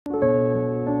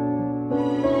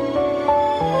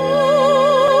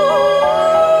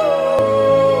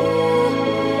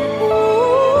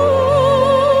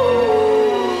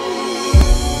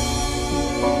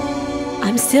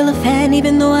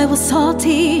even though I was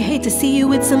salty. Hate to see you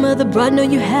with some other broad, know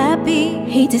you happy.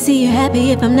 Hate to see you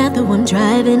happy if I'm not the one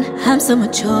driving. I'm so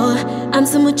mature, I'm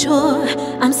so mature,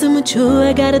 I'm so mature.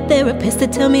 I got a therapist to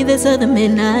tell me there's other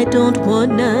men. I don't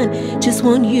want none, just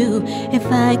want you. If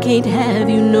I can't have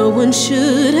you, no one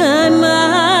should. I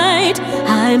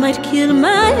might kill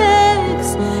my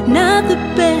ex, not the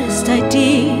best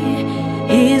idea.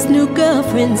 His new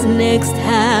girlfriend's next,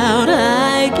 how'd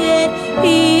I get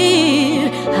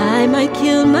here? I might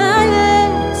kill my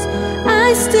ex,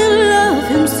 I still love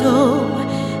him so.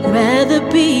 Rather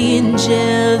be in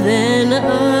jail than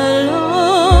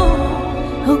alone.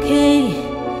 Okay,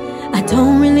 I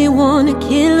don't really wanna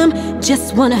kill him,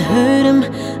 just wanna hurt him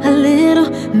a little.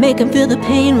 Make him feel the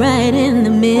pain right in the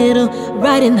middle,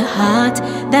 right in the heart,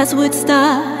 that's what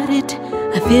started.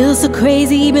 I feel so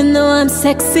crazy even though I'm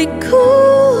sexy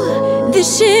cool.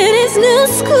 This shit is new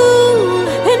school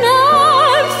and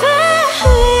I'm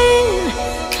failing.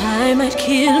 I might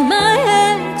kill my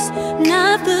ex,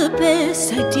 not the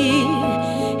best idea.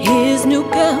 His new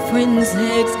girlfriend's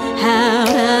ex, how'd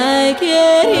I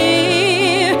get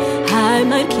here? I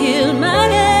might kill my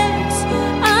ex,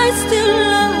 I still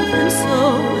love him so.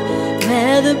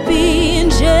 Rather be in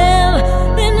jail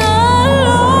than alone.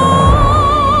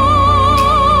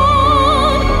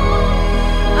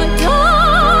 I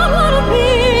don't wanna be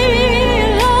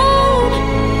alone.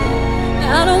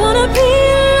 I don't wanna be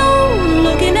alone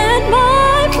looking at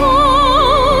my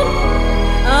phone.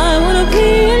 I wanna be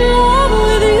in love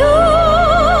with you.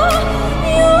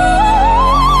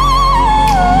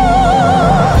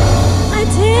 I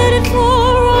did it for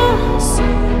us,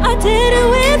 I did it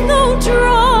with no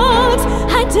drugs,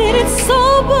 I did it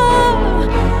sober,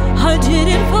 I did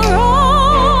it for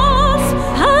us,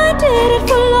 I did it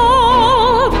for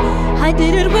love, I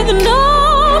did it with no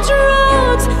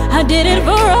drugs, I did it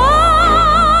for us.